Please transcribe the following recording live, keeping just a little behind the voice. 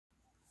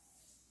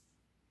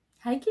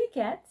Hi kitty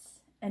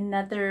cats,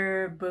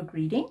 another book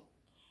reading,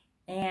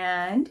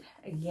 and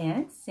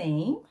again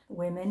same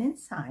women in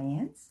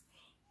science,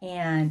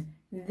 and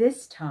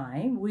this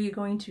time we're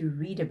going to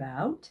read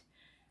about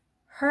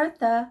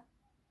Hertha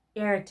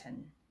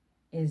Ayrton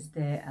is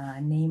the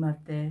name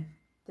of the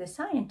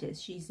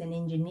scientist. She's an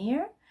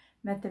engineer,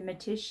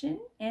 mathematician,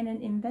 and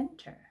an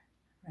inventor,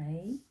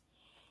 right?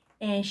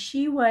 And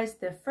she was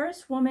the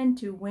first woman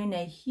to win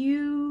a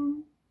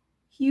Hughes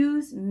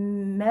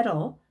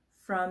Medal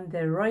from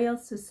the Royal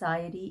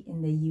Society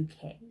in the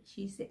UK.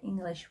 She's an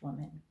English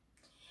woman.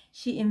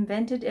 She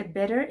invented a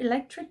better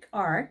electric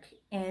arc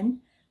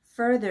and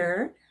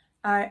further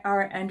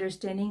our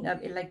understanding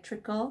of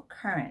electrical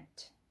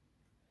current.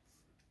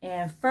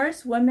 And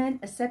first woman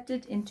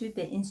accepted into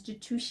the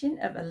Institution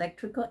of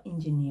Electrical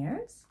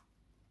Engineers.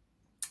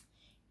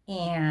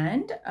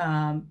 And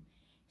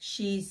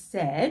she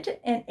said,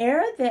 an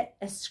era that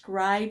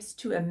ascribes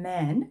to a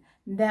man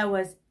that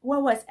was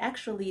what was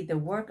actually the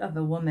work of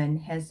a woman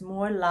has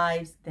more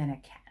lives than a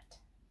cat.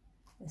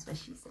 That's what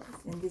she says.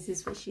 And this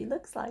is what she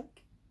looks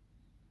like.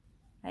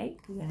 Right?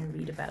 We're going to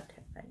read about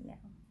her right now.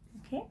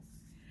 Okay?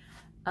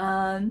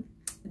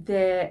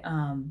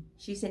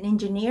 She's an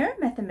engineer,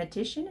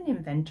 mathematician, and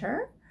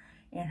inventor.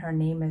 And her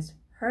name is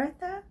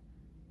Hertha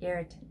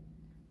Ayrton.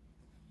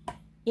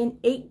 In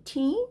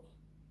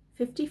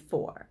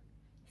 1854,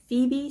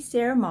 Phoebe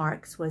Sarah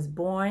Marks was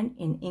born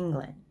in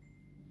England.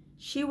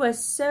 She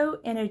was so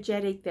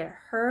energetic that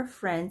her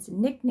friends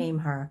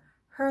nicknamed her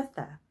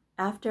Hertha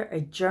after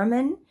a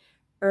German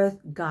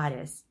earth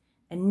goddess,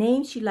 a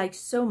name she liked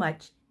so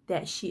much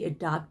that she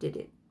adopted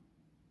it.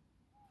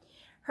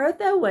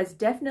 Hertha was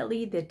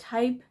definitely the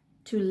type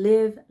to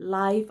live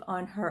life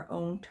on her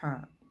own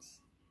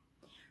terms.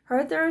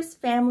 Hertha's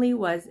family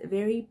was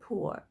very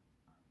poor.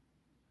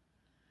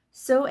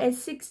 So at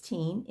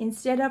 16,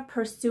 instead of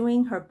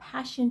pursuing her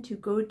passion to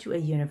go to a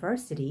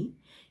university,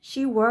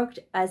 she worked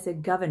as a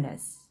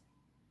governess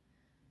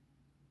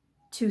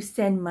to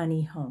send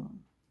money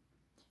home.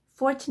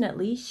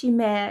 Fortunately, she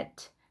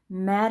met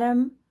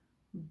Madame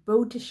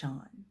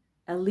Beautechon,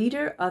 a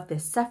leader of the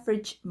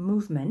suffrage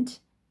movement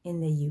in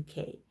the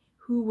UK,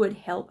 who would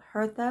help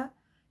Hertha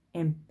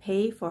and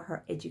pay for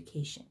her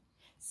education.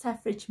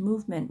 Suffrage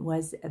movement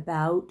was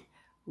about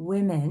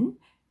women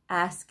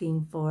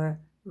asking for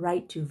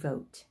right to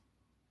vote,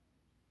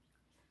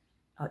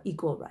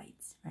 equal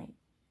rights, right?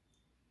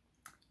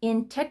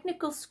 In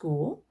technical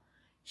school,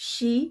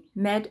 she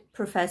met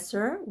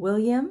Professor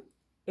William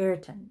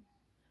Ayrton,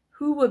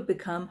 who would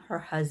become her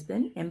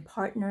husband and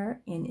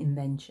partner in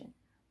invention.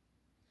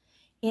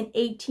 In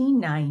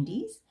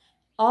 1890s,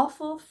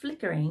 awful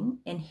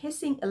flickering and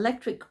hissing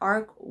electric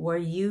arc were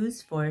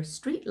used for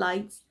street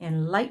lights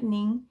and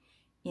lighting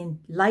in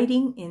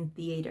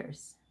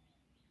theaters.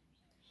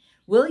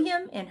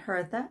 William and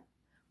Hertha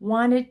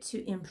wanted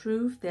to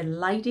improve their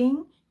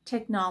lighting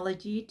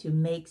technology to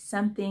make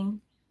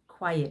something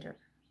quieter.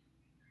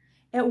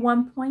 At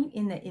one point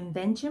in the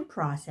invention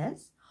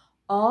process,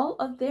 all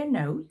of their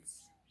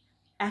notes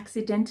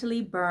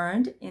accidentally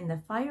burned in the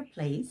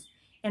fireplace,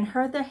 and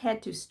Hertha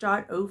had to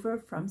start over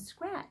from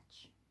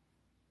scratch.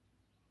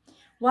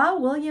 While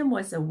William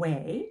was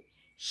away,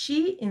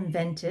 she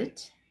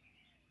invented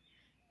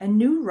a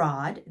new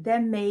rod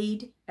that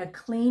made a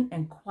clean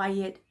and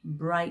quiet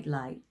bright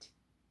light.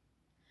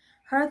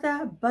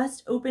 Hertha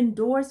bust open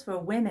doors for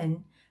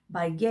women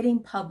by getting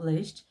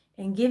published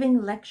and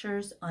giving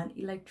lectures on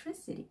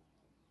electricity.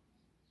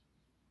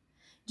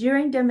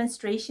 During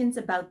demonstrations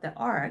about the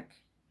arc,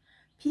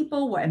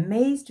 people were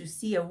amazed to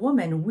see a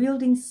woman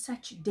wielding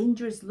such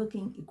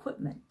dangerous-looking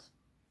equipment.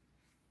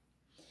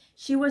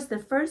 She was the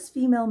first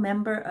female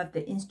member of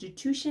the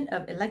Institution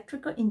of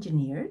Electrical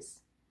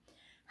Engineers.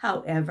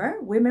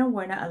 However, women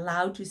were not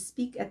allowed to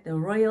speak at the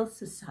Royal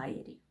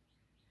Society.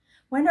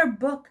 When her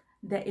book,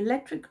 The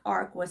Electric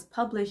Arc, was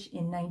published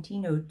in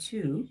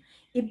 1902,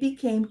 it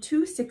became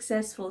too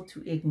successful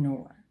to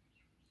ignore.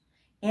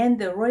 And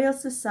the Royal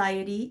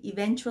Society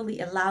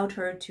eventually allowed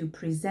her to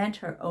present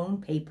her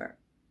own paper.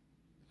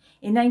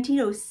 In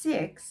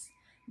 1906,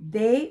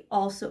 they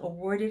also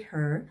awarded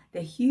her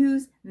the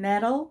Hughes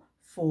Medal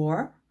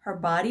for her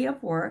body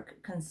of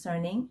work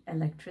concerning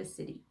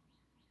electricity.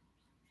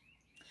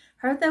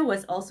 Hertha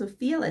was also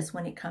fearless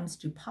when it comes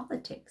to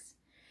politics.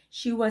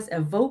 She was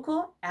a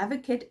vocal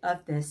advocate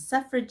of the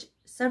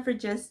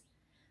suffragist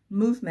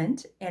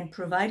movement and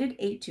provided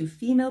aid to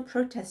female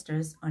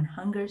protesters on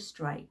hunger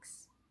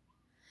strikes.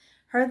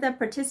 Hertha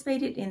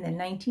participated in the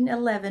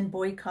 1911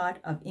 boycott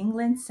of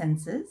England's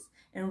census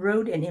and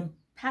wrote an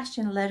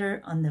impassioned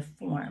letter on the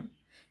form,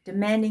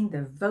 demanding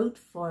the vote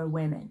for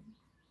women.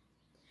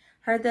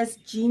 Hertha's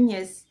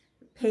genius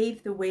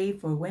paved the way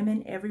for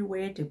women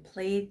everywhere to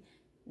play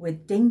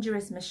with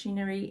dangerous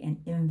machinery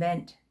and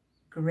invent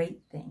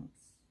great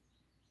things.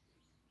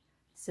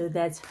 So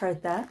that's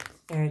Hertha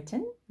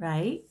Ayrton,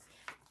 right?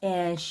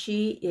 And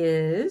she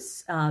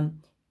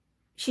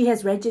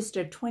has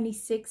registered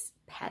 26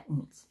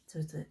 patents. So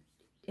it's an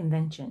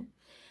invention.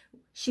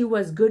 She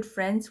was good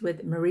friends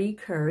with Marie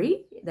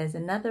Curie. There's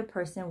another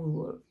person we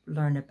will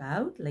learn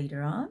about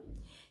later on.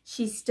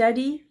 She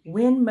studied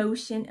wind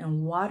motion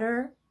and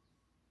water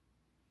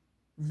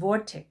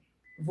vortices.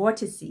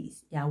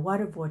 Yeah,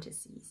 water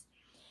vortices.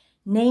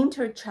 Named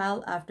her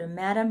child after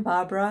Madame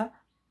Barbara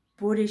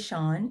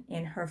Bourdichon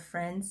and her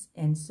friends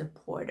and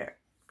supporter.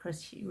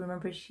 Because she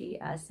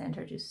sent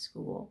her to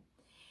school.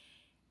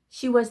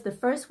 She was the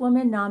first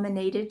woman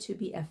nominated to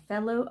be a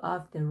fellow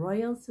of the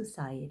Royal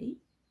Society,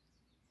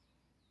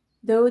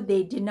 though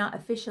they did not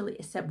officially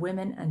accept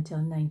women until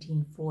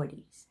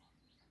 1940s.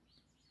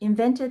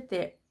 Invented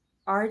the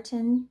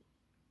Ayrton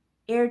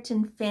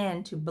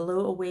fan to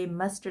blow away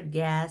mustard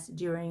gas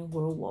during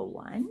World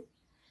War I.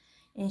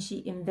 And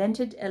she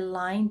invented a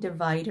line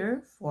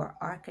divider for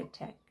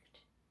architect.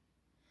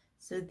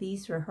 So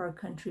these were her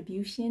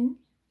contribution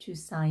to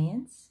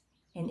science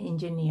and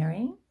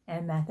engineering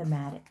and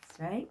mathematics,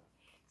 right?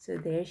 So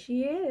there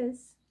she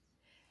is.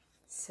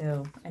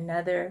 So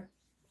another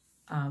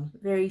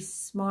very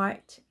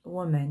smart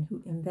woman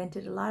who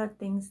invented a lot of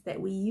things that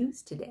we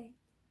use today.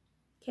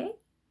 Okay?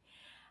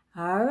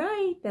 All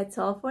right, that's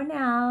all for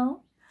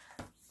now.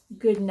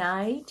 Good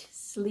night.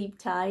 Sleep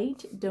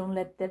tight. Don't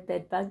let the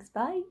bed bugs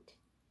bite.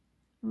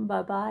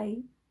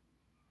 Bye-bye.